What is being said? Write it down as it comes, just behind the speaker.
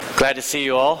Glad to see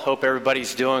you all. Hope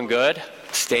everybody's doing good,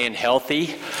 staying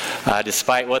healthy,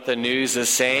 despite what the news is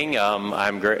saying.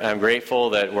 I'm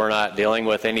grateful that we're not dealing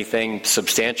with anything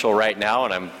substantial right now,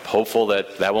 and I'm hopeful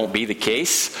that that won't be the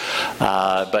case.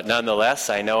 But nonetheless,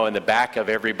 I know in the back of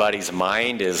everybody's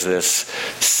mind is this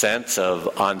sense of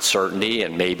uncertainty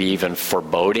and maybe even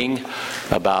foreboding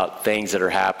about things that are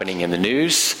happening in the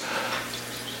news.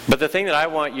 But the thing that I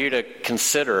want you to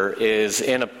consider is,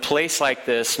 in a place like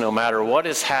this, no matter what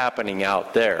is happening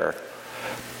out there,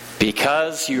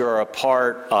 because you are a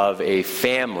part of a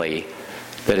family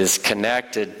that is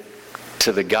connected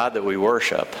to the God that we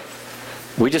worship,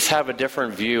 we just have a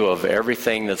different view of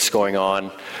everything that's going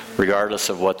on, regardless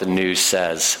of what the news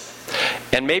says.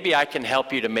 And maybe I can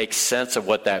help you to make sense of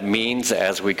what that means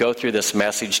as we go through this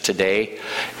message today,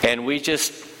 and we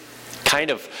just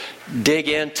kind of dig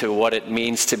into what it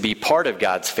means to be part of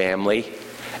God's family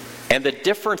and the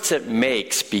difference it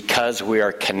makes because we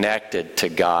are connected to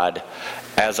God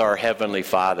as our Heavenly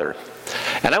Father.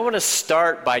 And I want to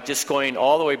start by just going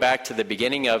all the way back to the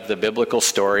beginning of the biblical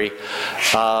story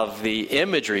of the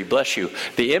imagery,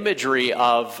 the imagery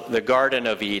of the Garden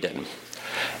of Eden.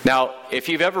 Now, if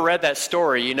you've ever read that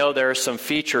story, you know there are some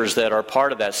features that are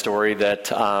part of that story that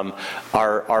are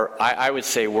I would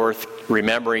say, worth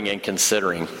remembering and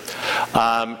considering.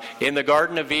 In the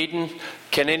Garden of Eden,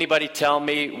 can anybody tell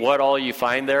me what all you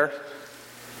find there?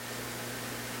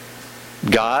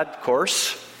 God, of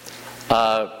course.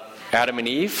 Adam and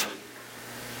Eve.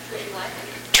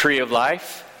 Tree of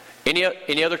life. Any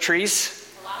other trees?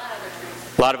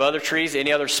 A lot of other trees.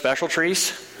 Any other special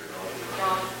trees?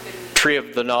 Tree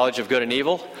of the knowledge of good and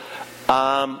evil.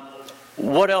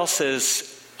 What else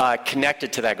is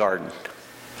connected to that garden?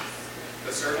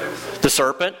 The serpent. The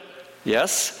serpent,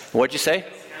 yes. What'd you say?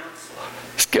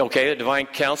 Counsel. Okay, the divine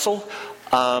counsel.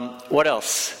 What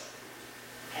else?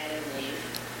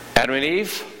 Adam and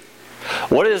Eve.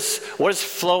 What is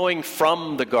flowing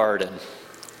from the garden?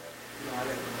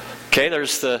 Okay,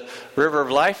 there's the river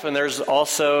of life, and there's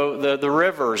also the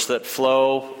rivers that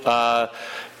flow.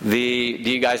 Do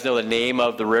you guys know the name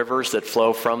of the rivers that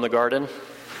flow from the garden?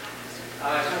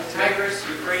 Tigris,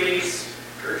 Euphrates,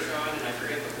 Gershon, and I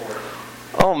forget the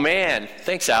fourth. Oh man,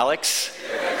 thanks Alex.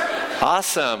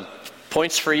 Awesome.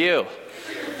 Points for you.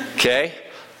 Okay.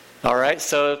 All right,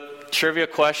 so trivia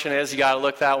question is, you got to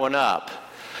look that one up.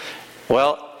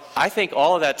 Well, I think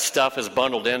all of that stuff is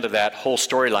bundled into that whole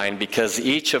storyline because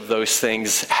each of those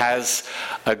things has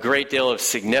a great deal of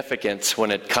significance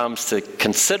when it comes to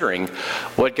considering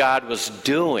what God was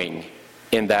doing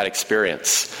in that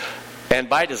experience. And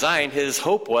by design, his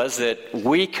hope was that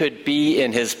we could be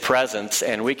in his presence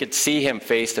and we could see him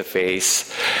face to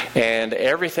face, and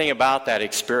everything about that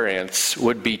experience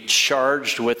would be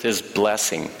charged with his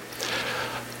blessing.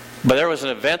 But there was an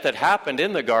event that happened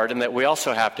in the garden that we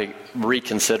also have to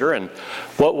reconsider. And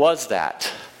what was that?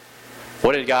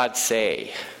 What did God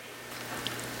say?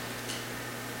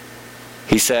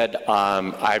 He said,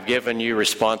 I've given you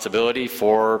responsibility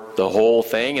for the whole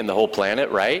thing and the whole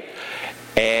planet, right?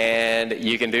 And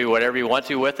you can do whatever you want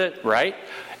to with it, right?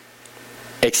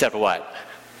 Except what?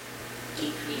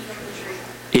 Eat from the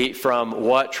tree. Eat from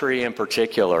what tree in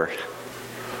particular?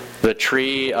 The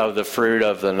tree of the fruit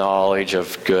of the knowledge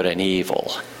of good and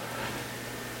evil.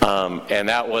 And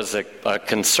that was a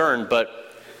concern, but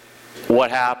what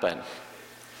happened?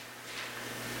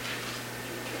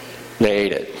 They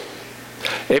ate it.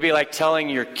 It'd be like telling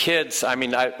your kids, I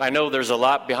know there's a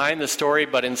lot behind the story,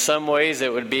 but in some ways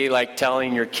it would be like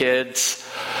telling your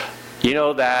kids, you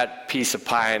know that piece of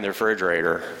pie in the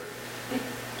refrigerator?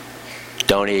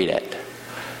 Don't eat it.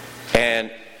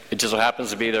 And it just so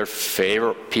happens to be their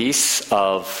favorite piece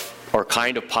of, or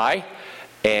kind of pie.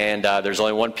 And there's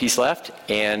only one piece left.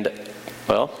 And,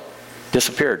 well,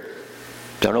 disappeared.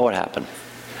 Don't know what happened.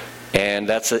 And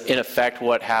that's, in effect,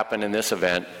 what happened in this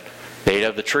event. They ate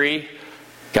of the tree.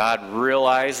 God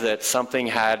realized that something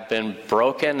had been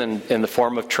broken in the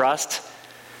form of trust.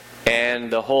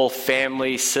 And the whole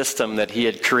family system that he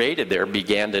had created there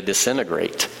began to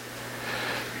disintegrate.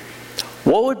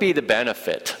 What would be the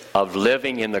benefit of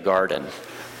living in the garden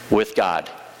with God,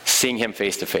 seeing him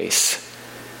face to face?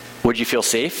 Would you feel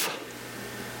safe?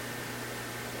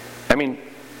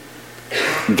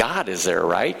 God is there,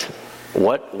 right?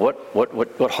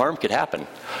 What harm could happen?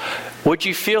 Would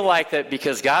you feel like that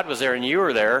because God was there and you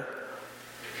were there,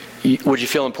 would you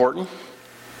feel important?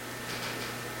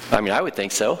 I would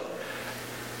think so.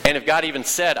 And if God even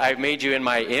said, I've made you in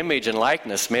my image and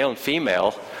likeness, male and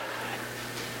female,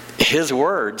 his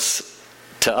words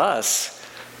to us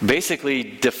basically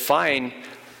define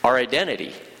our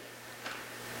identity.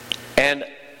 And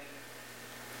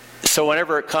So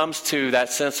whenever it comes to that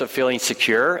sense of feeling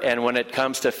secure, and when it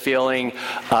comes to feeling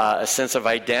a sense of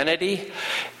identity,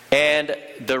 and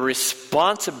the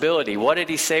responsibility, what did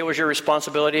he say was your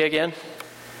responsibility again?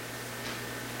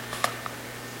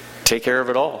 Take care of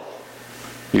it all.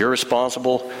 You're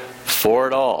responsible for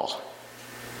it all.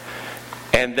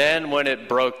 And then when it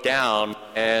broke down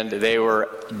and they were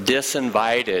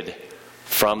disinvited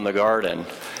from the garden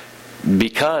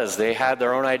because they had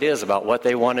their own ideas about what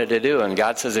they wanted to do. And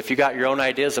God says, if you got your own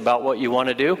ideas about what you want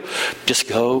to do, just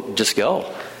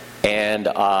go. And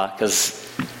because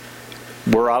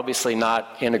we're obviously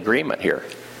not in agreement here.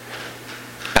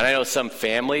 And I know some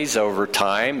families over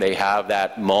time, they have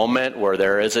that moment where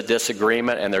there is a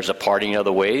disagreement and there's a parting of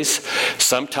the ways.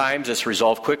 Sometimes it's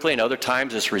resolved quickly, and other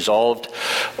times it's resolved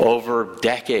over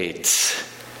decades.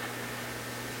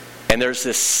 And there's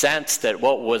this sense that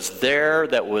what was there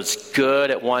that was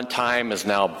good at one time is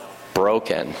now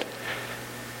broken.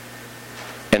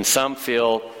 And some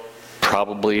feel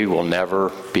probably will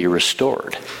never be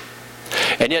restored.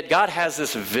 And yet God has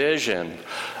this vision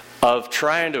of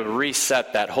trying to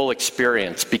reset that whole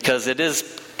experience, because it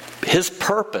is His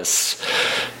purpose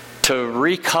to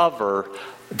recover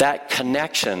that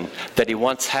connection that He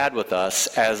once had with us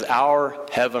as our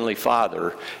Heavenly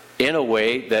Father in a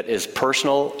way that is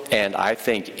personal and I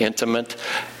think intimate,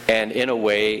 and in a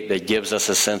way that gives us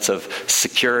a sense of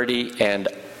security and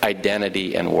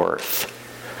identity and worth.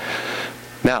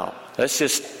 Now, let's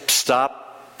just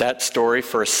stop that story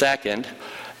for a second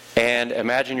and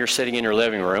imagine you're sitting in your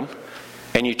living room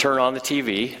and you turn on the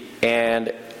TV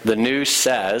and the news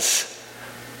says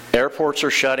airports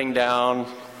are shutting down,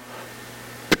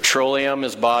 petroleum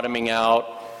is bottoming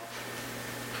out,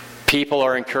 people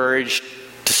are encouraged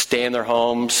to stay in their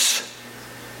homes,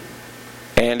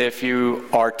 and if you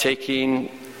are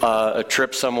taking a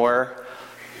trip somewhere,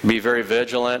 be very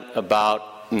vigilant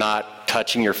about not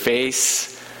touching your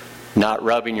face, not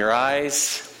rubbing your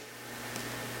eyes.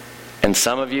 And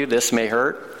some of you, this may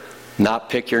hurt, not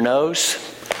pick your nose.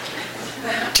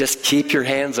 Just keep your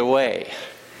hands away.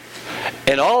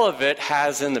 And all of it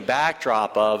has in the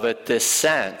backdrop of it this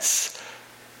sense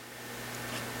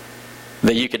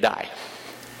that you could die.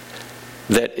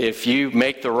 That if you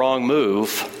make the wrong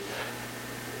move,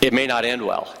 it may not end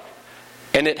well.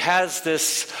 And it has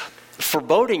this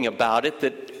foreboding about it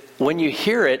that when you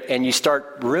hear it and you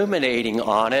start ruminating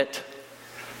on it,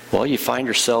 well, you find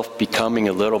yourself becoming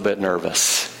a little bit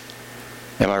nervous.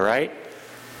 Am I right?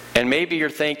 And maybe you're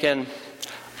thinking,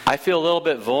 I feel a little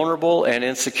bit vulnerable and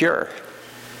insecure.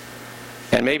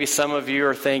 And maybe some of you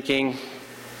are thinking,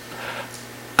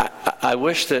 I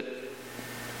wish that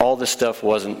all this stuff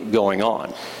wasn't going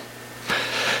on.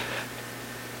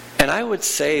 And I would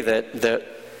say that the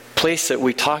place that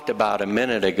we talked about a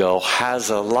minute ago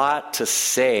has a lot to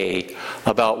say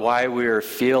about why we are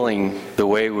feeling the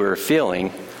way we're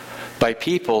feeling by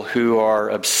people who are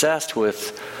obsessed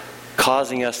with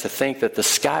causing us to think that the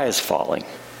sky is falling.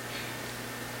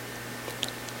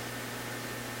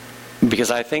 Because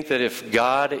I think that if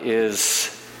God is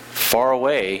far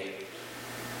away,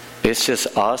 it's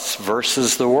just us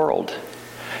versus the world.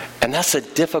 And that's a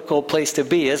difficult place to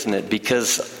be, isn't it?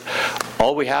 Because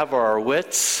all we have are our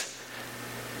wits,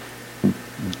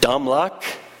 dumb luck,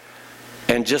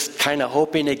 and just kind of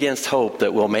hoping against hope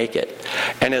that we'll make it.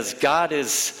 And as God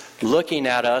is looking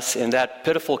at us in that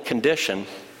pitiful condition,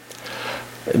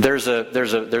 there's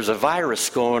a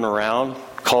virus going around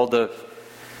called the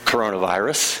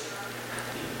coronavirus.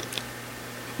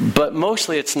 But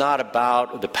mostly it's not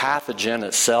about the pathogen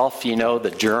itself,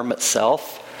 the germ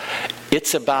itself.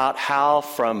 It's about how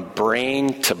from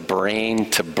brain to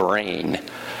brain to brain,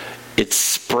 it's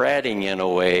spreading in a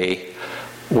way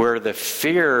where the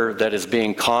fear that is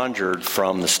being conjured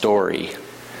from the story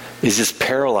is just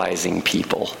paralyzing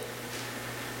people.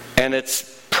 And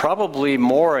it's probably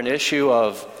more an issue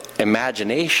of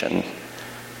imagination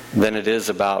than it is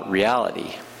about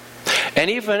reality. And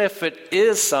even if it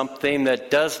is something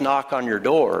that does knock on your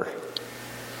door,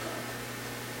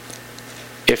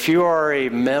 if you are a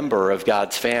member of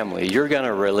God's family, you're going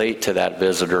to relate to that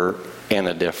visitor in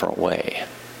a different way.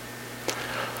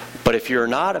 But if you're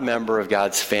not a member of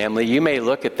God's family, you may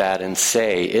look at that and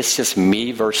say, it's just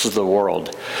me versus the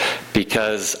world,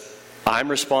 because I'm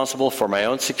responsible for my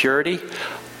own security,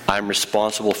 I'm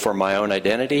responsible for my own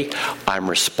identity, I'm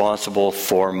responsible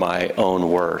for my own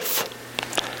worth.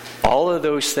 All of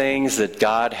those things that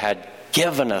God had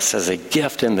given us as a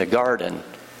gift in the garden,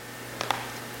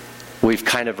 we've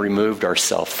kind of removed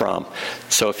ourselves from.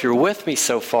 So if you're with me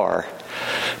so far,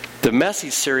 the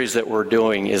message series that we're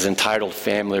doing is entitled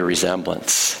Family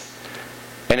Resemblance.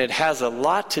 And it has a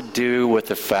lot to do with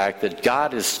the fact that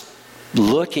God is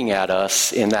looking at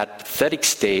us in that pathetic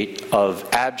state of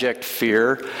abject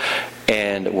fear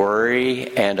and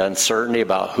worry and uncertainty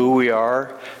about who we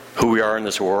are in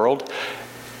this world,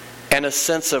 and a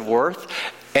sense of worth.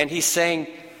 And he's saying,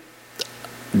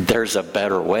 there's a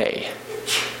better way.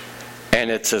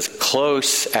 And it's as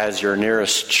close as your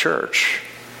nearest church.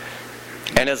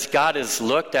 And as God has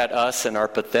looked at us and our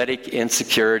pathetic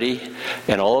insecurity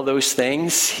and all of those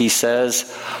things, he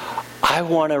says, I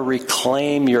want to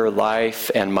reclaim your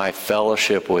life and my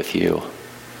fellowship with you.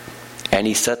 And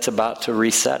he sets about to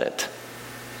reset it.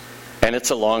 And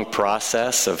it's a long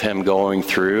process of him going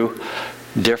through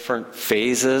different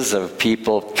phases of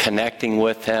people connecting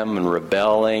with him and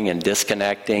rebelling and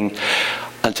disconnecting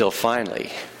until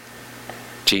finally,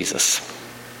 Jesus.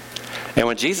 And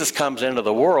when Jesus comes into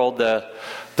the world,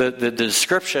 the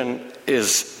description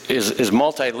is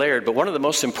multi-layered, but one of the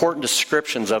most important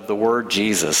descriptions of the word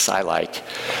Jesus I like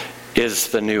is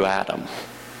the new Adam.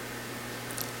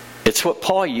 It's what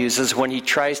Paul uses when he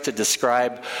tries to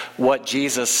describe what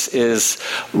Jesus is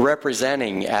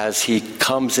representing as he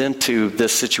comes into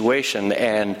this situation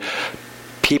and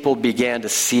people began to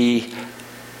see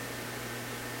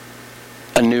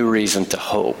a new reason to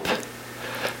hope.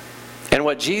 And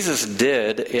what Jesus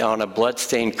did on a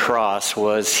bloodstained cross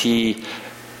was he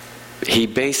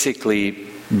basically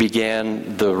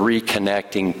began the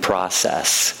reconnecting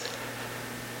process.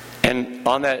 And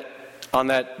on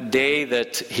that day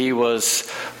that he was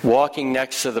walking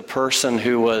next to the person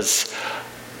who was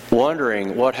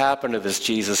wondering what happened to this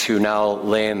Jesus who now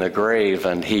lay in the grave,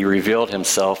 and he revealed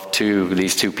himself to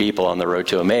these two people on the road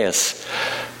to Emmaus,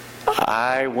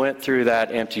 I went through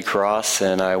that empty cross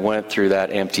and I went through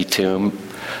that empty tomb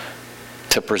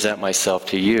to present myself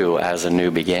to you as a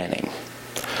new beginning.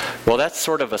 Well, that's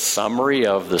sort of a summary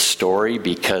of the story,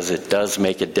 because it does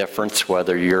make a difference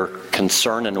whether your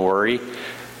concern and worry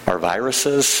are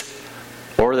viruses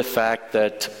or the fact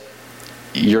that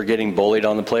you're getting bullied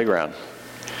on the playground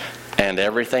and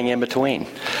everything in between.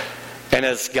 And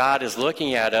as God is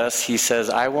looking at us, he says,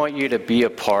 I want you to be a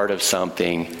part of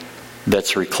something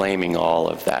that's reclaiming all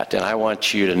of that. And I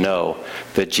want you to know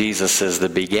that Jesus is the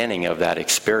beginning of that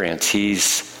experience.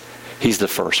 He's the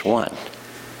first one.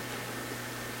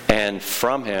 And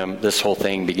from him, this whole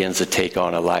thing begins to take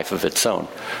on a life of its own.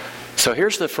 So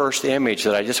here's the first image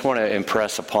that I just want to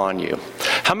impress upon you.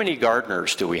 How many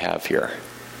gardeners do we have here?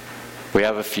 We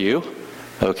have a few.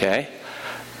 Okay.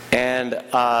 And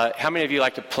how many of you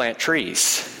like to plant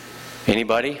trees?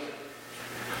 Anybody?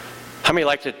 How many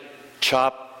like to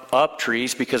chop up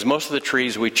trees? Because most of the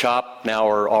trees we chop now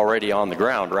are already on the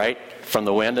ground, right? From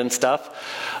the wind and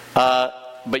stuff.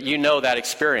 But you know that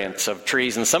experience of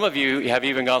trees. And some of you have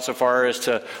even gone so far as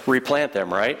to replant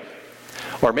them, right?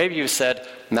 Or maybe you said,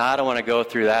 no, I don't want to go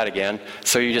through that again.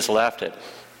 So you just left it.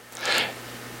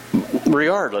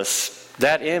 Regardless,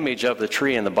 that image of the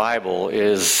tree in the Bible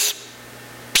is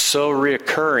so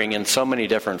reoccurring in so many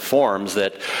different forms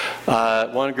that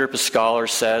one group of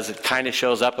scholars says it kind of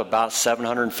shows up about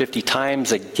 750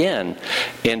 times again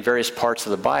in various parts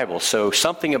of the Bible. So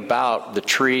something about the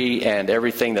tree and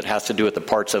everything that has to do with the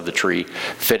parts of the tree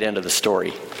fit into the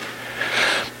story.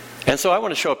 And so I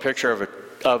want to show a picture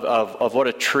of what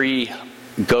a tree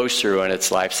goes through in its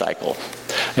life cycle.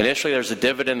 Initially, there's a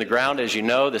divot in the ground. As you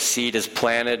know, the seed is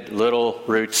planted, little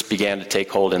roots began to take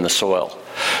hold in the soil.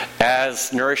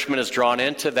 As nourishment is drawn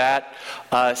into that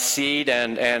seed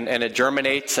and it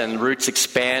germinates and roots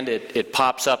expand, it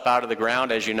pops up out of the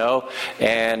ground, as you know,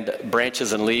 and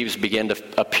branches and leaves begin to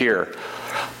appear.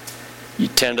 You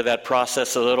tend to that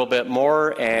process a little bit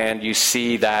more, and you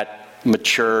see that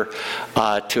mature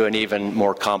to an even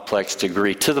more complex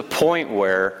degree, to the point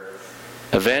where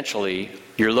eventually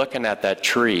you're looking at that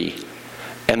tree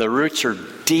and the roots are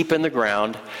deep in the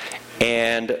ground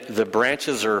and the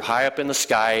branches are high up in the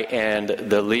sky and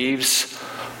the leaves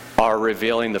are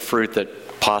revealing the fruit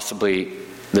that possibly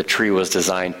the tree was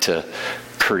designed to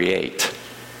create.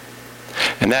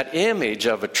 And that image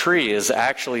of a tree is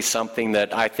actually something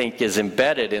that I think is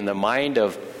embedded in the mind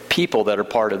of people that are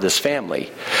part of this family,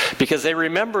 because they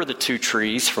remember the two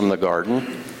trees from the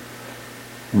garden,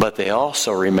 but they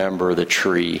also remember the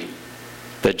tree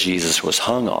that Jesus was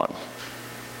hung on.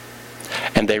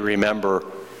 And they remember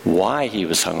why he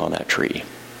was hung on that tree.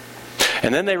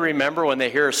 And then they remember when they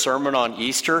hear a sermon on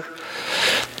Easter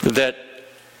that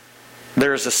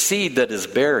there's a seed that is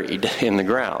buried in the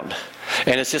ground.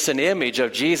 And it's just an image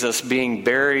of Jesus being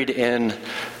buried in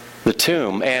the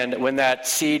tomb. And when that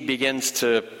seed begins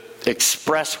to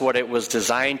express what it was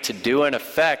designed to do, in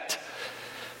effect,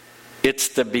 it's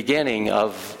the beginning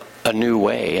of a new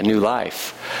way, a new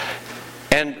life.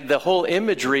 And the whole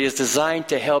imagery is designed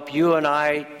to help you and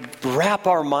I wrap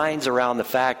our minds around the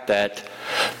fact that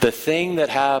the thing that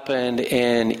happened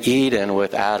in Eden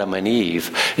with Adam and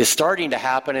Eve is starting to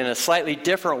happen in a slightly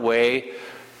different way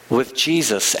with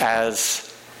Jesus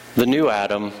as the new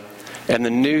Adam and the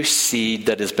new seed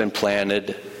that has been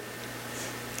planted,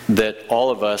 that all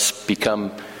of us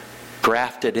become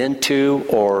grafted into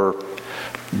or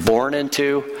born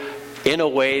into, in a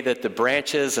way that the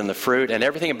branches and the fruit and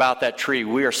everything about that tree,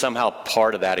 we are somehow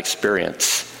part of that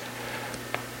experience.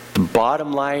 The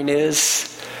bottom line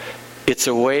is, it's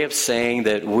a way of saying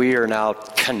that we are now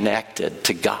connected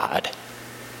to God.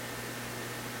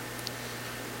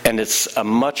 And it's a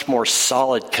much more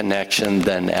solid connection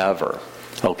than ever.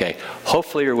 Okay,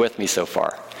 hopefully you're with me so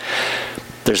far.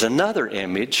 There's another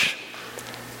image,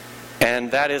 and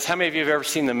that is, how many of you have ever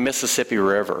seen the Mississippi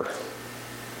River?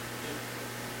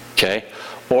 Okay,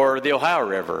 or the Ohio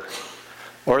River,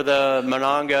 or the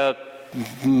Monongah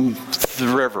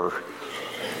River.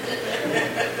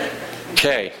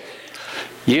 Okay,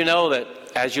 you know that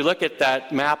as you look at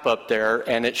that map up there,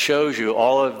 and it shows you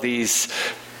all of these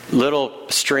little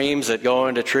streams that go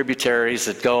into tributaries,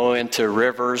 that go into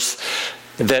rivers,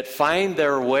 that find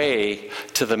their way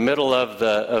to the middle of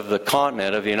the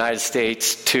continent of the United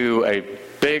States to a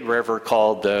big river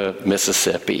called the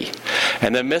Mississippi.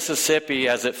 And the Mississippi,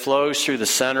 as it flows through the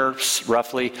center,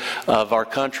 roughly, of our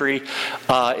country,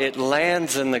 it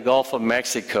lands in the Gulf of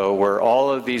Mexico, where all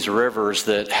of these rivers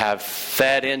that have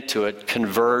fed into it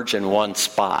converge in one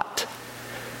spot.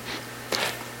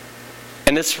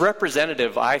 And it's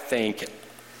representative, I think,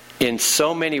 in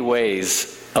so many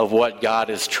ways of what God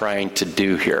is trying to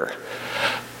do here.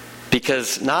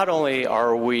 Because not only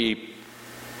are we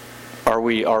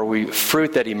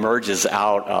fruit that emerges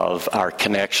out of our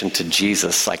connection to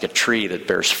Jesus, like a tree that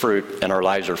bears fruit and our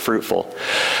lives are fruitful,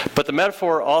 but the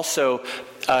metaphor also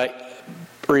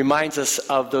reminds us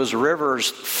of those rivers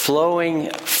flowing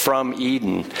from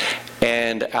Eden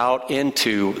and out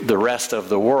into the rest of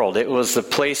the world. It was the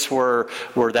place where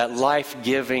that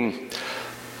life-giving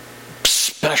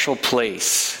special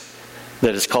place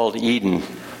that is called Eden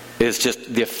is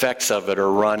just, the effects of it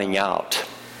are running out.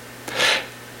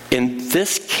 In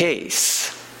this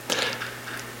case,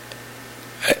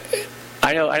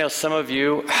 I know some of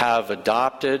you have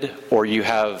adopted, or you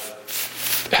have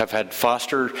had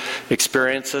foster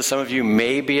experiences. Some of you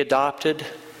may be adopted.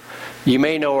 You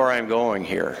may know where I'm going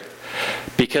here.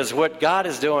 Because what God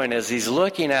is doing is He's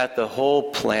looking at the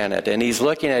whole planet, and He's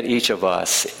looking at each of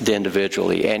us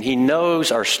individually. And He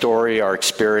knows our story, our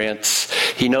experience.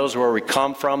 He knows where we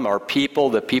come from, our people,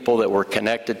 the people that we're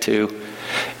connected to.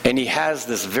 And He has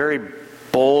this very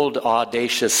bold,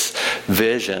 audacious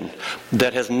vision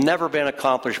that has never been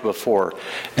accomplished before.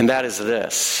 And that is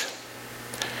this: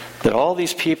 that all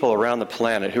these people around the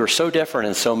planet who are so different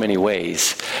in so many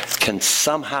ways can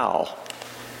somehow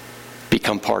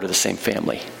become part of the same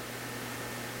family.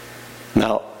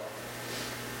 Now,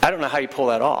 I don't know how you pull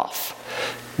that off,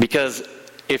 because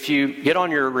if you get on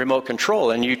your remote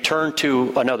control and you turn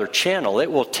to another channel,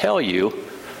 it will tell you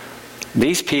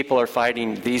these people are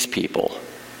fighting these people,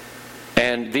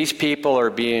 and these people are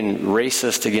being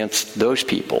racist against those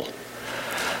people.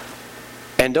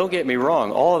 And don't get me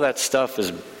wrong, all of that stuff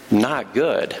is not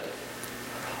good,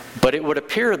 but it would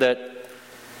appear that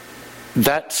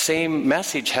that same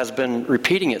message has been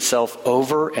repeating itself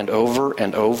over and over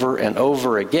and over and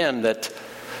over again, that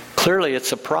clearly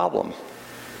it's a problem,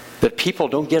 that people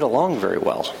don't get along very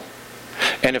well.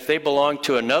 And if they belong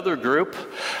to another group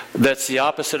that's the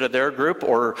opposite of their group,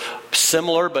 or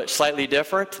similar but slightly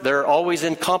different, they're always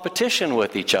in competition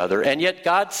with each other. And yet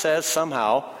God says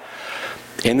somehow,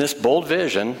 in this bold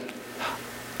vision,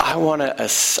 I want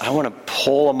to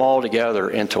pull them all together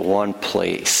into one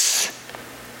place.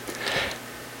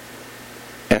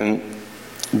 And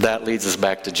that leads us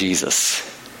back to Jesus,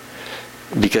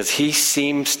 because He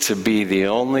seems to be the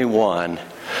only one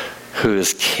who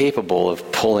is capable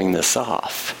of pulling this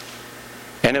off.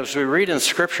 And as we read in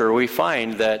Scripture, we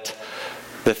find that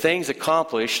the things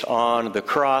accomplished on the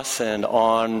cross and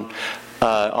on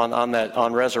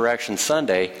Resurrection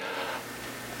Sunday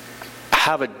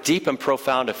have a deep and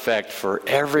profound effect for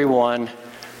everyone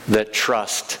that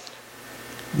trusts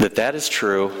that is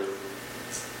true,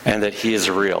 and that He is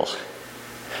real.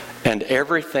 And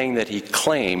everything that He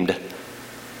claimed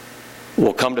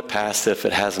will come to pass if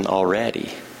it hasn't already.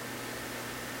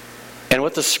 And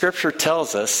what the Scripture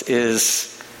tells us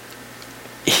is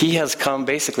He has come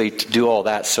basically to do all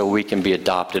that so we can be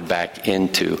adopted back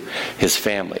into His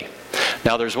family.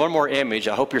 Now there's one more image,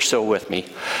 I hope you're still with me,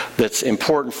 that's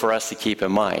important for us to keep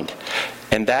in mind.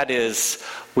 And that is,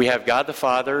 we have God the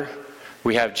Father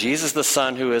We have Jesus the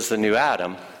Son, who is the new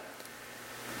Adam.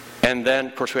 And then,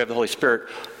 of course, we have the Holy Spirit.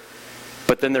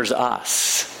 But then there's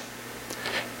us.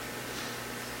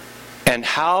 And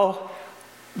how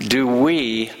do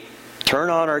we turn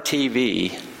on our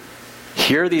TV,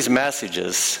 hear these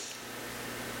messages,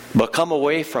 but come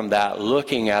away from that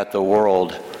looking at the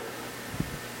world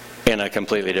in a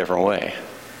completely different way?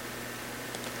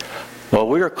 Well,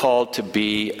 we are called to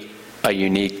be a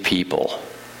unique people.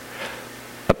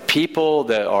 A people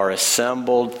that are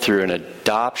assembled through an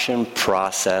adoption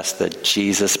process that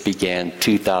Jesus began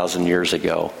 2,000 years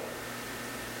ago.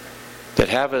 That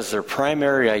have as their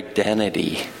primary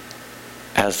identity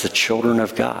as the children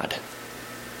of God.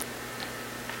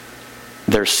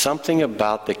 There's something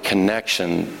about the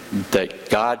connection that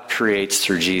God creates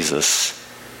through Jesus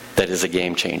that is a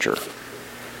game changer.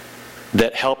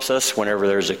 That helps us whenever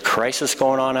there's a crisis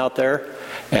going on out there,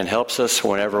 and helps us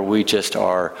whenever we just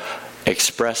are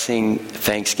expressing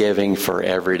thanksgiving for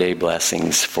everyday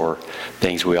blessings, for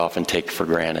things we often take for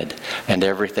granted, and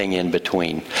everything in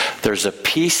between. There's a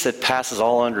peace that passes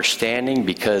all understanding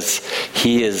because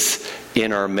He is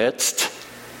in our midst,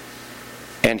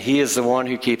 and He is the one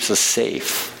who keeps us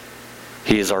safe.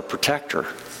 He is our protector.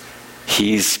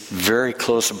 He's very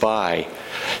close by.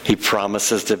 He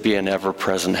promises to be an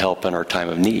ever-present help in our time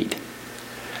of need.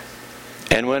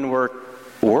 And when we're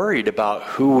worried about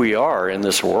who we are in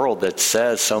this world that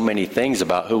says so many things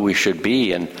about who we should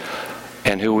be and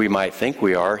who we might think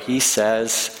we are, He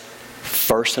says,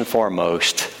 first and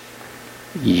foremost,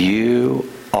 you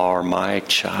are my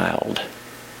child.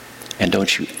 And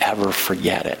don't you ever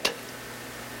forget it.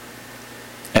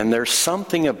 And there's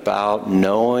something about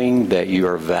knowing that you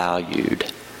are valued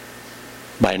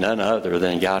by none other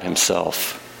than God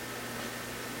Himself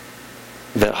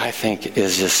that I think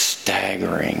is just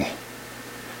staggering.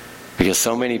 Because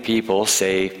so many people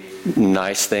say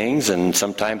nice things and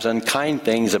sometimes unkind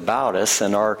things about us,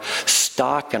 and our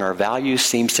stock and our value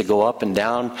seems to go up and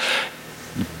down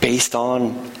based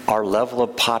on our level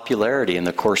of popularity in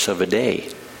the course of a day.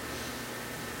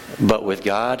 But with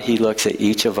God, He looks at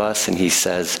each of us and He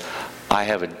says, I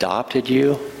have adopted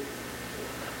you.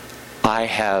 I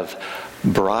have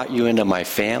brought you into my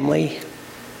family.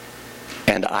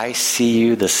 And I see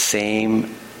you the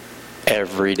same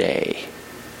every day.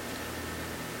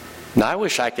 Now, I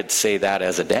wish I could say that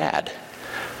as a dad.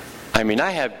 I mean,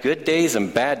 I have good days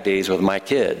and bad days with my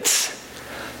kids.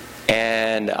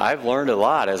 And I've learned a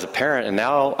lot as a parent, and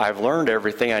now I've learned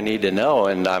everything I need to know,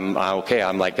 and I'm okay.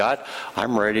 I'm like, God,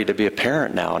 I'm ready to be a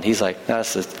parent now. And He's like, no,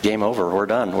 it's just game over. We're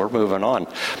done. We're moving on.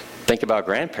 Think about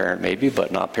grandparent maybe,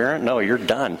 but not parent. No, you're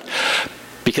done.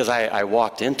 Because I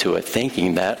walked into it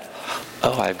thinking that,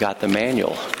 I've got the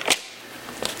manual.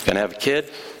 Gonna have a kid?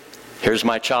 Here's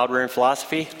my child rearing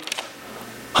philosophy.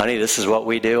 Honey, this is what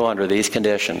we do under these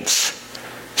conditions.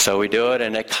 So we do it,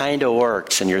 and it kind of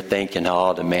works, and you're thinking,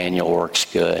 the manual works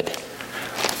good.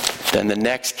 Then the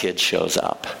next kid shows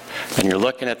up, and you're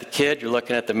looking at the kid, you're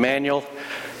looking at the manual,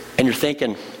 and you're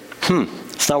thinking,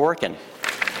 it's not working.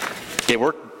 It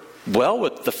worked well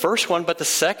with the first one, but the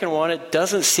second one, it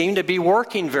doesn't seem to be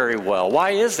working very well.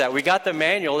 Why is that? We got the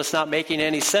manual, it's not making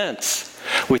any sense.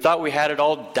 We thought we had it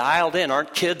all dialed in.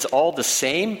 Aren't kids all the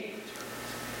same?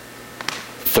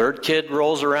 Third kid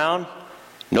rolls around.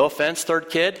 No offense, third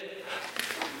kid,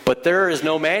 but there is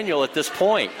no manual at this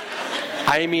point.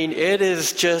 I mean, it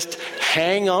is just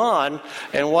hang on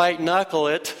and white knuckle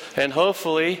it, and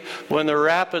hopefully when the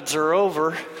rapids are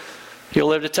over, you'll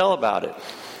live to tell about it.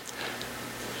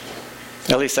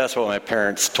 At least that's what my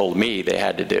parents told me they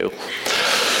had to do.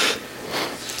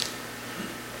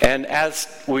 And as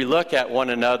we look at one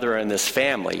another in this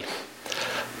family,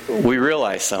 we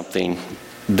realize something,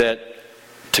 that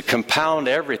to compound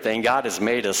everything, God has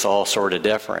made us all sort of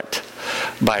different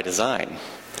by design.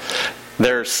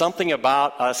 There's something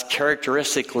about us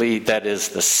characteristically that is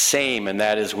the same, and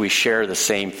that is we share the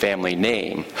same family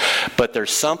name. But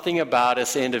there's something about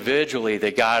us individually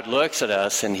that God looks at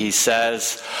us and He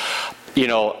says, He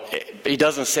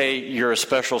doesn't say you're a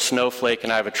special snowflake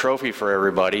and I have a trophy for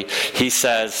everybody. He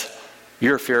says,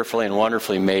 you're fearfully and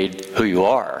wonderfully made who you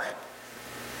are.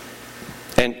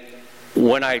 And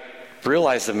when I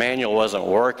realized the manual wasn't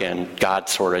working, God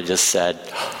sort of just said,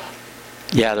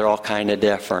 yeah, they're all kind of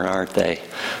different, aren't they?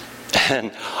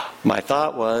 And my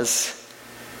thought was,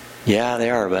 yeah, they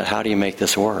are, but how do you make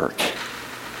this work?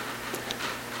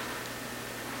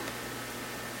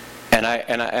 And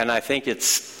I think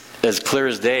it's as clear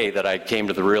as day that I came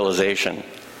to the realization,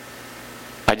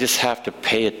 I just have to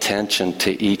pay attention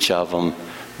to each of them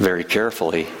very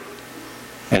carefully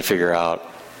and figure out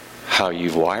how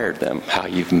you've wired them, how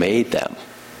you've made them.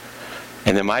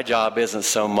 And then my job isn't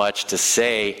so much to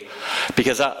say,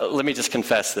 because let me just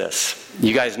confess this.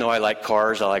 You guys know I like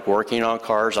cars. I like working on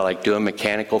cars. I like doing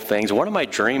mechanical things. One of my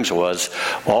dreams was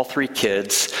all 3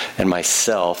 kids and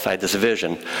myself, I had this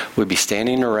vision, would be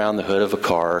standing around the hood of a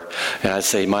car, and I'd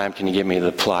say, Mom, can you give me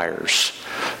the pliers?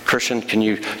 Christian, can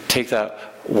you take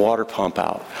that water pump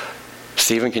out?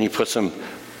 Stephen, can you put some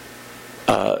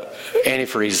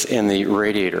antifreeze in the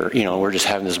radiator? We're just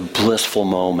having this blissful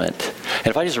moment. And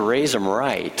if I just raise them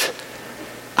right,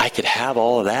 I could have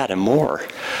all of that and more.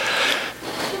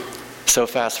 So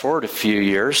fast forward a few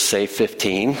years, say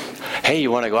 15. Hey,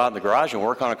 you want to go out in the garage and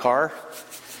work on a car?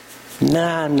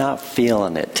 Nah, I'm not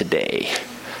feeling it today.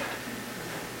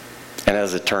 And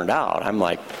as it turned out, I'm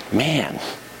like, man,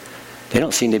 they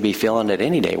don't seem to be feeling it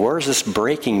any day. Where is this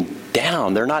breaking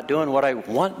down? They're not doing what I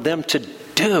want them to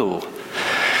do.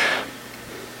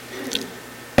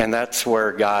 And that's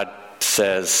where God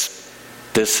says,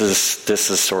 this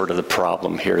is sort of the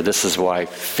problem here. This is why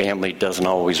family doesn't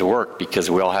always work, because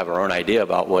we all have our own idea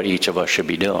about what each of us should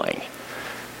be doing.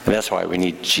 And that's why we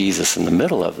need Jesus in the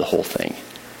middle of the whole thing.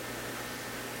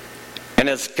 And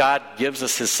as God gives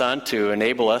us His Son to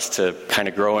enable us to kind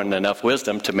of grow in enough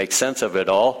wisdom to make sense of it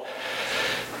all,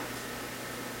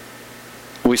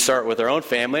 we start with our own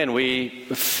family, and we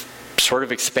sort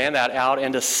of expand that out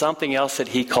into something else that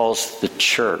He calls the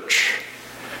church.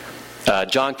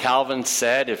 John Calvin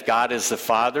said, if God is the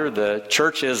father, the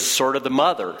church is sort of the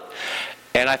mother.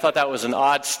 And I thought that was an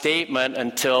odd statement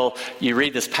until you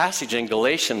read this passage in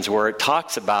Galatians where it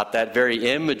talks about that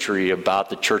very imagery about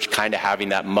the church kind of having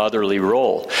that motherly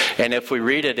role. And if we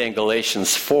read it in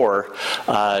Galatians 4,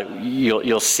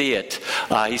 you'll see it.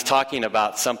 He's talking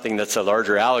about something that's a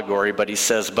larger allegory, but he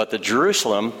says, but the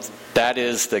Jerusalem, that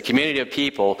is the community of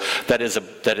people that is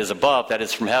above, that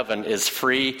is from heaven, is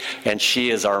free, and she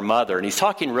is our mother. And he's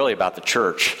talking really about the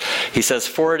church. He says,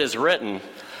 for it is written,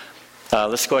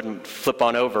 let's go ahead and flip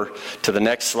on over to the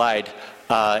next slide,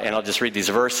 and I'll just read these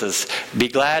verses. Be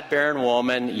glad, barren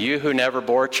woman, you who never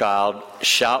bore a child,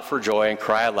 shout for joy and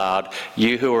cry aloud,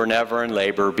 you who were never in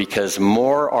labor, because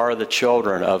more are the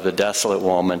children of the desolate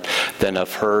woman than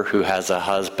of her who has a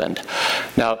husband.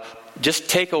 Now, just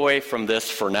take away from this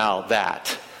for now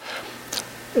that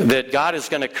God is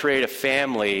going to create a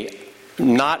family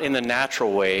not in the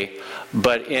natural way,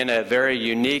 but in a very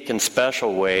unique and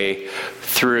special way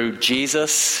through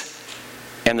Jesus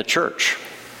and the church.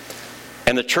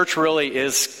 And the church really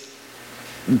is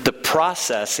the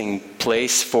processing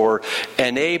place for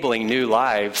enabling new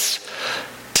lives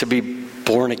to be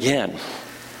born again.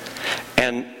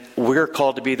 And we're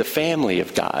called to be the family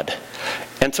of God.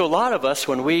 And so a lot of us,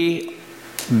 when we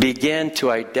begin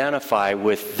to identify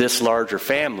with this larger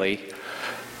family,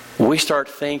 we start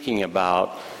thinking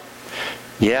about,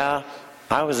 yeah,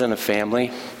 I was in a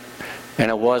family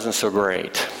and it wasn't so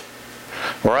great.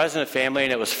 Or I was in a family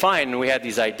and it was fine and we had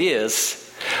these ideas.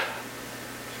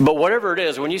 But whatever it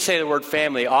is, when you say the word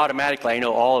family, automatically I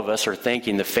know all of us are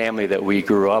thinking the family that we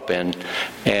grew up in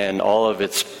and all of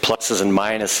its pluses and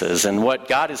minuses. And what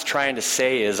God is trying to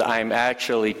say is I'm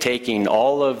actually taking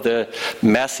all of the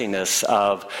messiness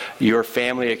of your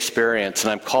family experience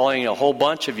and I'm calling a whole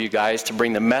bunch of you guys to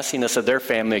bring the messiness of their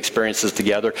family experiences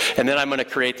together, and then I'm going to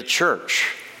create the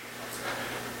church.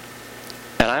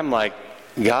 And I'm like,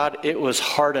 God, it was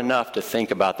hard enough to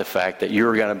think about the fact that you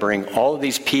were going to bring all of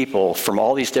these people from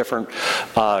all these different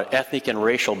ethnic and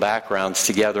racial backgrounds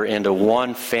together into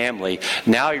one family.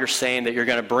 Now you're saying that you're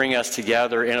going to bring us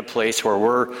together in a place where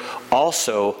we're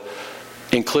also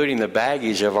including the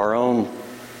baggage of our own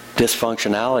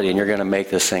dysfunctionality, and you're going to make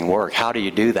this thing work. How do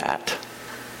you do that?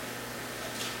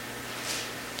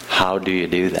 How do you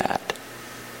do that?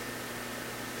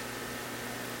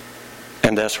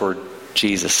 And that's where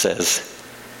Jesus says,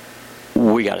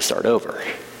 we got to start over.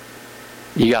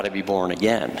 You got to be born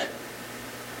again.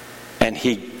 And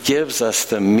He gives us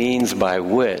the means by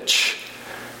which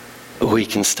we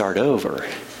can start over.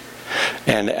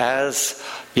 And as,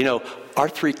 our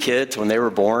 3 kids, when they were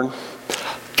born,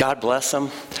 God bless them,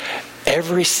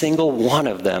 every single one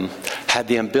of them had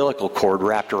the umbilical cord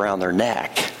wrapped around their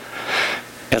neck.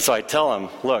 And so I tell them,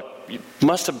 look, you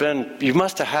must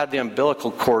have had the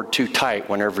umbilical cord too tight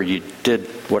whenever you did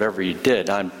whatever you did.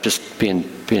 I'm just being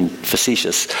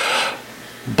facetious.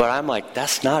 But I'm like,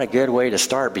 that's not a good way to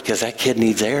start because that kid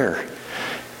needs air.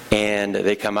 And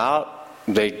they come out,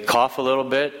 they cough a little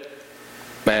bit,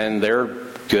 and they're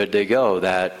good to go.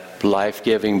 That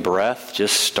life-giving breath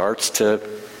just starts to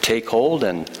take hold.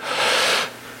 And,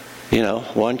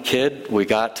 one kid, we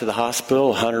got to the hospital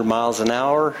 100 miles an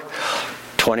hour.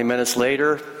 20 minutes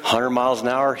later, 100 miles an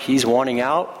hour, he's wanting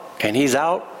out, and he's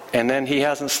out, And then he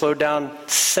hasn't slowed down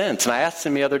since. And I asked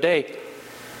him the other day,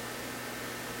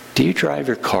 do you drive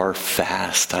your car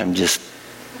fast? I'm just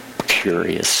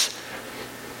curious.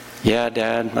 Yeah,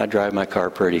 Dad, I drive my car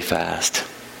pretty fast.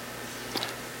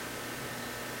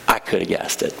 I could have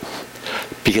guessed it.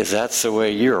 Because that's the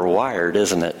way you're wired,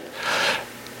 isn't it?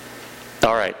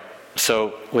 All right.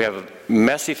 So we have a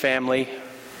messy family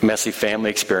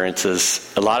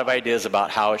experiences, a lot of ideas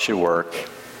about how it should work.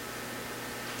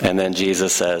 And then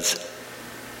Jesus says,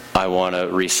 I want to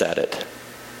reset it.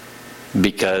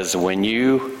 Because when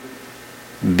you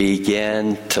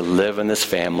begin to live in this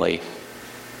family,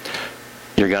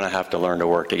 you're going to have to learn to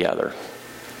work together.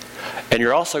 And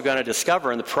you're also going to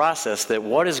discover in the process that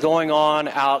what is going on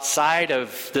outside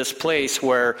of this place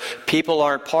where people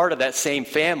aren't part of that same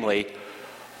family,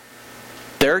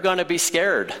 they're going to be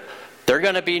scared. They're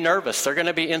going to be nervous. They're going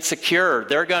to be insecure.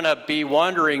 They're going to be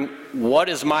wondering, what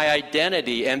is my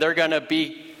identity? And they're going to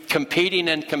be competing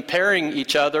and comparing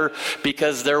each other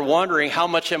because they're wondering, how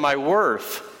much am I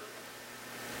worth?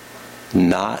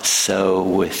 Not so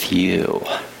with you.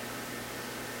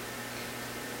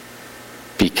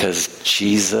 Because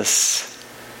Jesus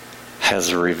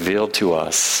has revealed to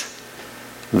us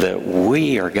that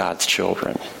we are God's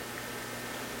children.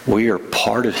 We are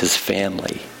part of his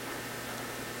family.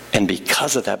 And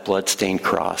because of that bloodstained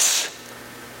cross,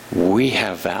 we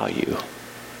have value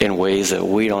in ways that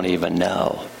we don't even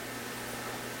know.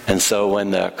 And so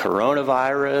when the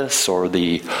coronavirus or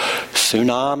the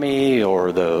tsunami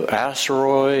or the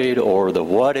asteroid or the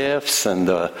what ifs and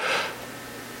the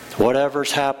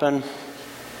whatever's happen,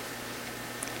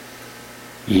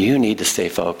 you need to stay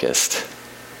focused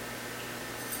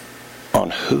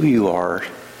on who you are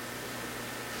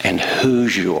and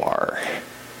whose you are.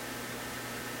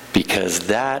 Because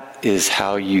that is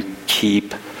how you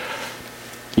keep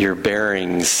your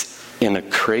bearings in a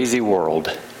crazy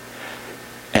world.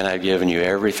 And I've given you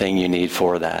everything you need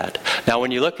for that. Now,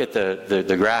 when you look at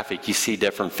the graphic, you see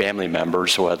different family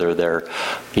members, whether they're,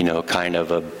 kind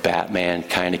of a Batman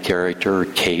kind of character,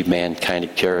 caveman kind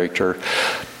of character.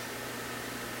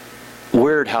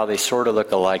 Weird how they sort of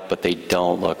look alike, but they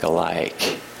don't look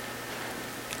alike.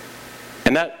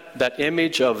 And that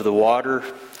image of the water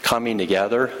coming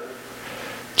together,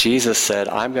 Jesus said,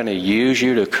 I'm going to use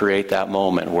you to create that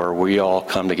moment where we all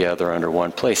come together under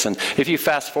one place. And if you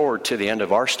fast forward to the end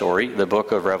of our story, the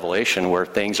book of Revelation, where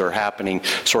things are happening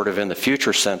sort of in the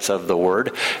future sense of the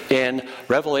word, in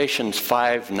Revelation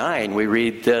 5:9, we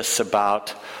read this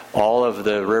about all of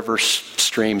the river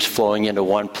streams flowing into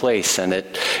one place. And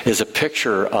it is a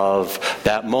picture of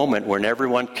that moment when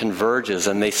everyone converges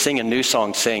and they sing a new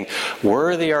song saying,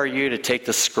 worthy are you to take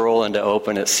the scroll and to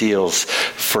open its seals.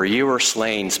 For you were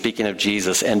slain, speaking of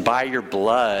Jesus, and by your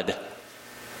blood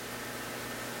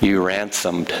you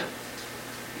ransomed,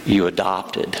 you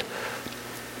adopted.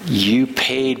 You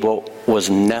paid what was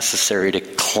necessary to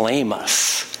claim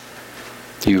us.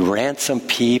 You ransom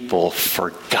people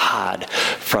for God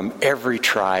from every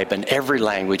tribe and every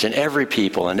language and every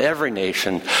people and every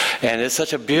nation. And it's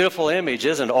such a beautiful image,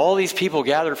 isn't it? All these people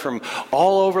gathered from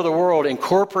all over the world,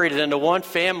 incorporated into one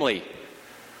family.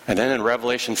 And then in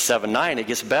Revelation 7:9, it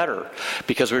gets better.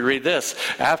 Because we read this,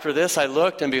 after this I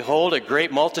looked, and behold, a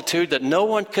great multitude that no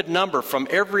one could number, from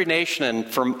every nation and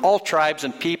from all tribes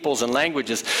and peoples and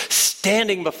languages,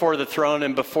 standing before the throne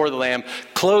and before the Lamb,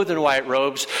 clothed in white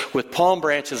robes, with palm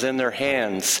branches in their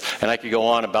hands. And I could go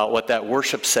on about what that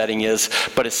worship setting is,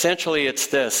 but essentially it's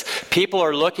this. People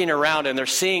are looking around and they're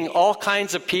seeing all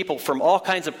kinds of people from all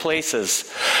kinds of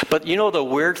places. But the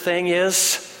weird thing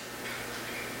is,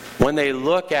 when they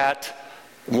look at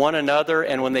one another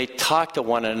and when they talk to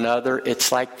one another,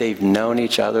 it's like they've known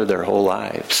each other their whole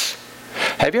lives.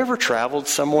 Have you ever traveled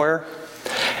somewhere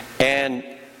and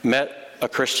met a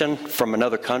Christian from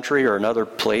another country or another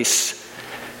place,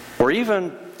 or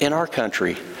even in our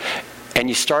country, and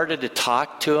you started to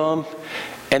talk to them,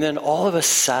 and then all of a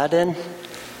sudden,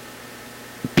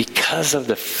 because of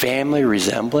the family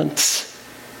resemblance,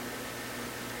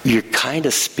 you're kind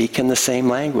of speaking the same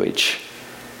language.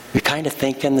 You're kind of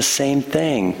thinking the same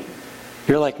thing.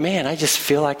 You're like, man, I just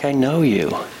feel like I know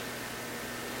you.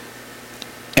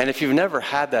 And if you've never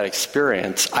had that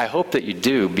experience, I hope that you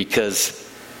do, because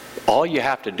all you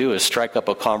have to do is strike up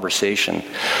a conversation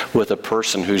with a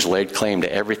person who's laid claim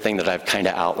to everything that I've kind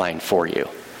of outlined for you.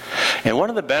 And one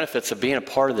of the benefits of being a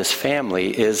part of this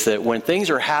family is that when things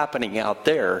are happening out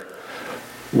there,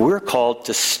 we're called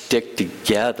to stick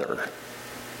together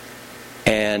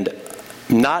and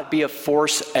not be a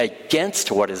force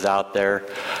against what is out there,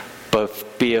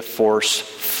 but be a force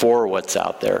for what's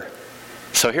out there.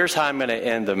 So here's how I'm going to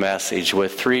end the message,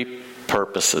 with 3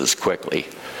 purposes quickly.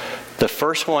 The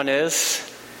first one is,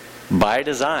 by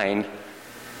design,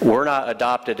 we're not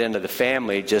adopted into the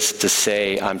family just to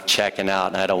say, I'm checking out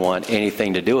and I don't want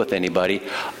anything to do with anybody.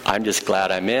 I'm just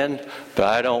glad I'm in, but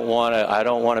I don't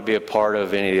want to be a part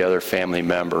of any of the other family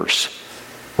members.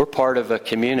 We're part of a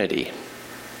community.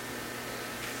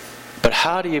 But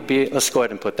how do you be, let's go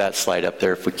ahead and put that slide up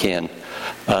there if we can,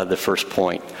 the first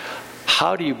point.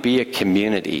 How do you be a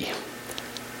community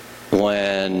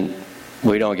when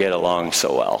we don't get along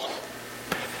so well?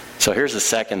 So here's the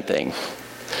second thing.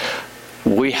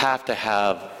 We have to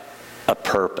have a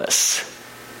purpose.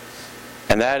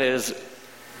 And that is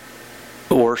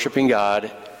worshiping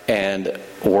God and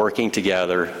working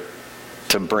together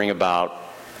to bring about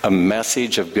a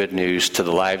message of good news to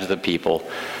the lives of the people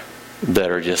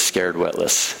that are just scared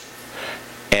witless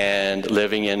and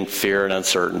living in fear and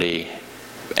uncertainty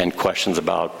and questions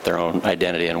about their own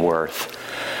identity and worth.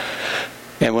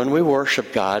 And when we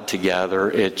worship God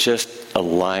together, it just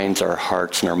aligns our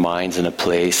hearts and our minds in a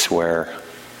place where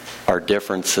our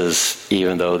differences,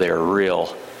 even though they are real,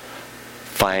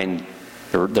 find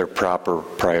their proper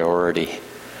priority.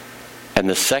 And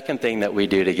the second thing that we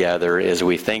do together is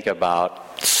we think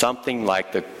about something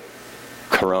like the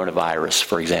coronavirus,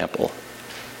 for example.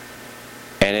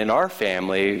 And in our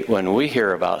family, when we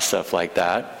hear about stuff like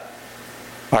that,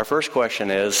 our first question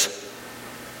is,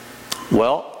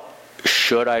 well,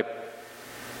 should I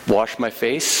wash my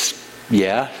face?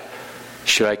 Yeah.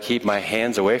 Should I keep my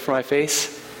hands away from my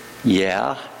face?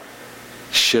 Yeah.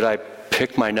 Should I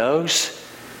pick my nose?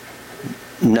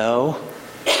 No.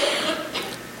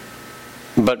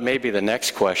 But maybe the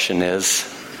next question is,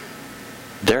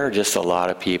 there are just a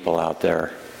lot of people out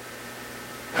there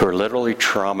who are literally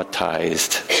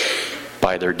traumatized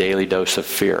by their daily dose of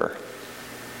fear.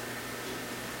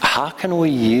 How can we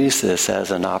use this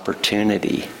as an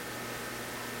opportunity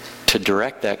to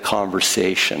direct that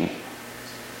conversation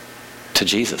to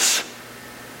Jesus?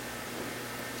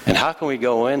 And how can we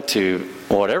go into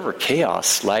whatever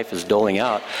chaos life is doling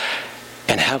out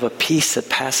and have a peace that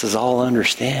passes all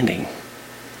understanding?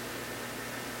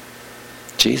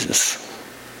 Jesus.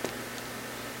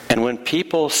 And when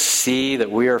people see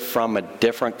that we are from a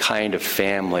different kind of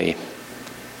family,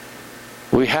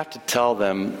 we have to tell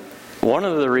them one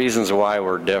of the reasons why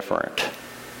we're different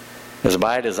is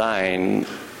by design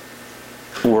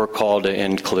we're called to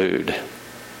include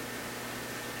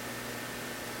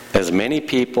as many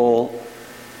people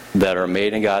that are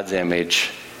made in God's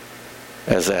image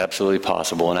as absolutely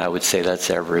possible, and I would say that's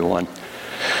everyone.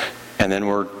 And then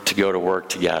we're to go to work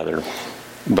together.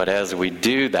 But as we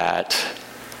do that,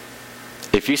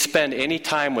 if you spend any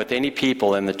time with any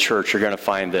people in the church, you're going to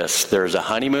find this. There's a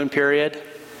honeymoon period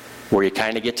where you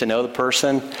kind of get to know the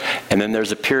person, and then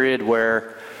there's a period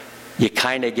where you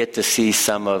kind of get to see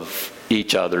some of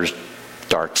each other's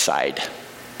dark side.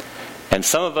 And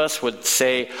some of us would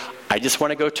say, I just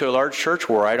want to go to a large church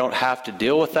where I don't have to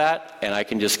deal with that, and I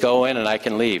can just go in and I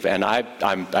can leave. And I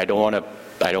don't want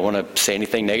to say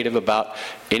anything negative about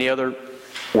any other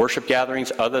worship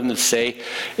gatherings other than to say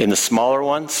in the smaller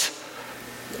ones,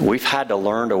 we've had to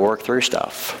learn to work through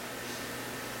stuff.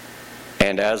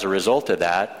 And as a result of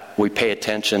that, we pay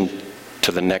attention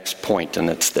to the next point, and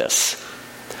it's this.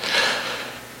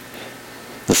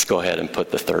 Let's go ahead and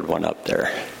put the third one up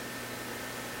there.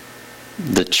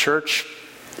 The church,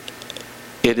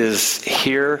 it is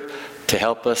here to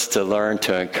help us to learn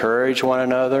to encourage one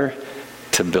another,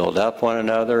 to build up one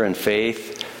another in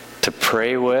faith, to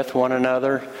pray with one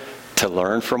another, to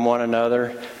learn from one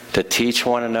another, to teach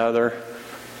one another.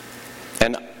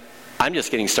 And I'm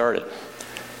just getting started.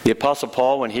 The Apostle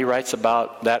Paul, when he writes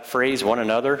about that phrase, one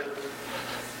another,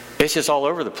 it's just all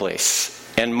over the place.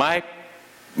 And my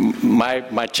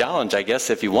challenge, I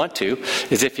guess, if you want to,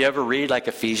 is if you ever read like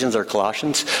Ephesians or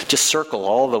Colossians, just circle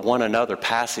all the one another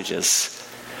passages.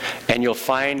 And you'll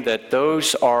find that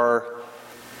those are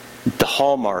the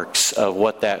hallmarks of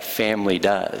what that family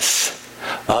does.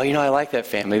 Oh, I like that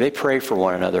family. They pray for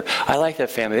one another. I like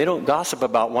that family. They don't gossip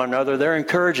about one another. They're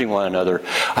encouraging one another.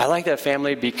 I like that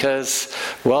family because,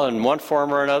 well, in one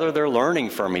form or another, they're learning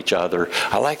from each other.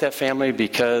 I like that family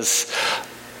because,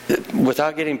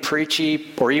 without getting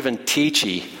preachy or even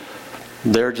teachy,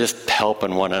 they're just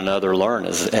helping one another learn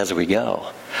as we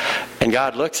go. And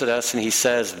God looks at us and He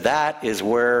says, that is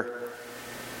where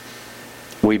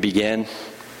we begin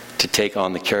to take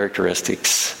on the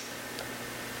characteristics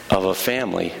of a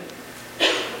family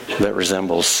that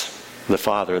resembles the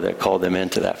Father that called them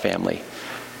into that family.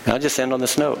 And I'll just end on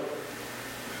this note.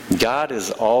 God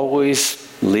is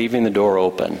always leaving the door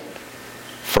open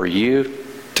for you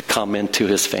to come into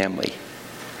His family.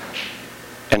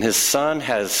 And His Son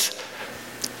has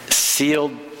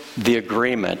sealed the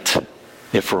agreement,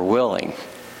 if we're willing,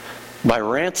 by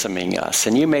ransoming us.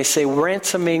 And you may say,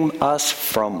 ransoming us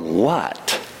from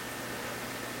what?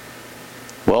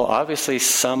 Well, obviously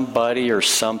somebody or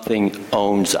something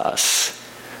owns us.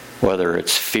 Whether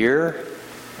it's fear,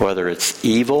 whether it's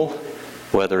evil,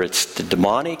 whether it's the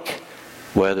demonic,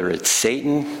 whether it's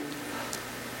Satan.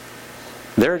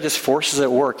 There are just forces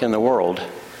at work in the world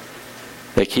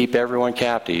that keep everyone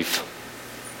captive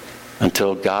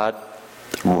until God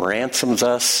ransoms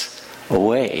us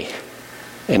away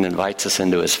and invites us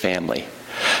into his family.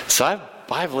 So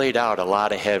I've laid out a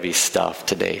lot of heavy stuff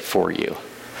today for you.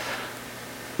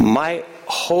 My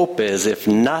hope is, if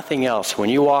nothing else, when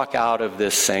you walk out of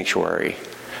this sanctuary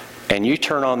and you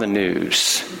turn on the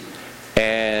news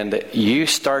and you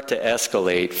start to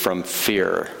escalate from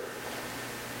fear,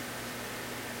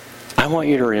 I want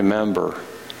you to remember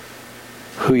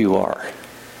who you are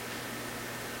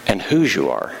and whose you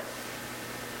are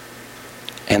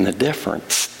and the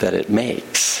difference that it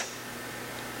makes.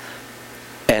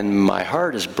 And my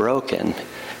heart is broken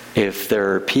if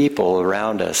there are people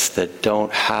around us that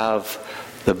don't have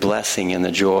the blessing and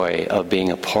the joy of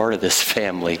being a part of this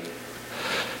family.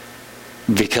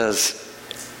 Because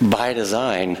by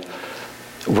design,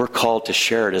 we're called to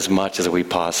share it as much as we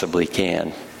possibly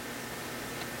can.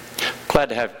 Glad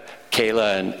to have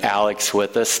Kayla and Alex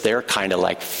with us. They're kind of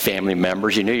like family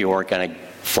members. You knew you weren't going to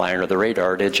fly under the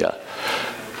radar, did you?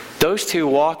 Those two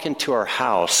walk into our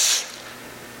house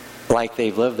like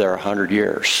they've lived there 100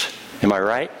 years. Am I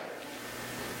right?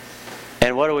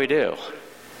 And what do?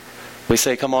 We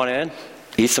say, come on in,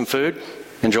 eat some food,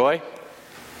 enjoy.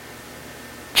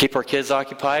 Keep our kids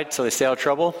occupied so they stay out of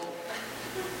trouble.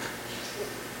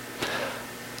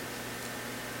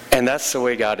 And that's the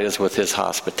way God is with his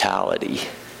hospitality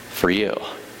for you.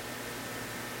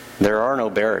 There are no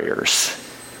barriers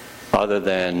other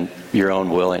than your own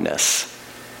willingness.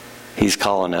 He's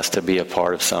calling us to be a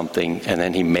part of something, and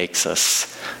then he makes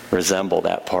us resemble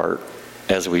that part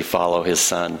as we follow his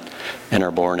Son and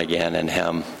are born again in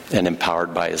him and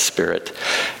empowered by his Spirit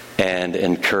and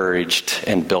encouraged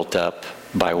and built up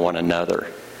by one another.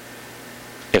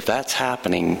 If that's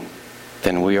happening,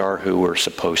 then we are who we're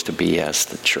supposed to be as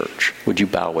the church. Would you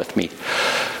bow with me?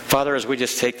 Father, as we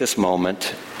just take this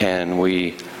moment and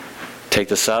we take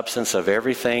the substance of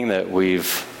everything that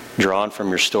we've drawn from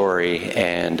your story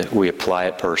and we apply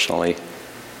it personally,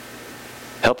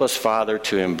 help us, Father,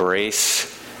 to embrace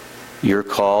your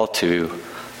call to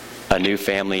a new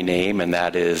family name, and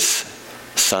that is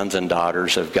sons and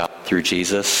daughters of God through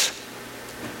Jesus.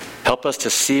 Help us to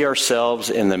see ourselves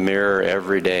in the mirror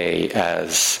every day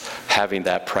as having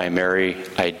that primary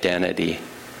identity.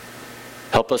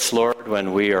 Help us, Lord,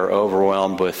 when we are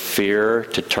overwhelmed with fear,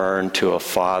 to turn to a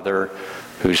Father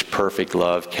whose perfect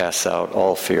love casts out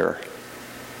all fear.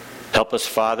 Help us,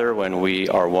 Father, when we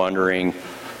are wondering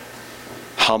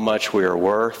how much we are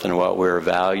worth and what we are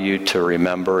valued, to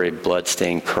remember a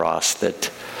bloodstained cross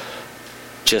that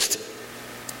just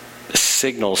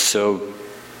signals so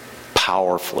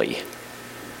powerfully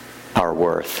our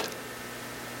worth.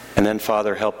 And then,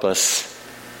 Father, help us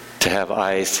to have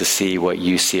eyes to see what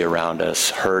you see around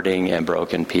us, hurting and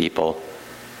broken people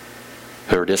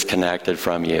who are disconnected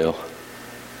from you.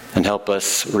 And help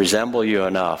us resemble you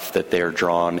enough that they are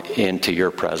drawn into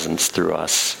your presence through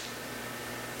us.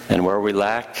 And where we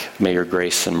lack, may your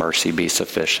grace and mercy be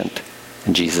sufficient.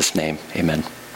 In Jesus' name, amen.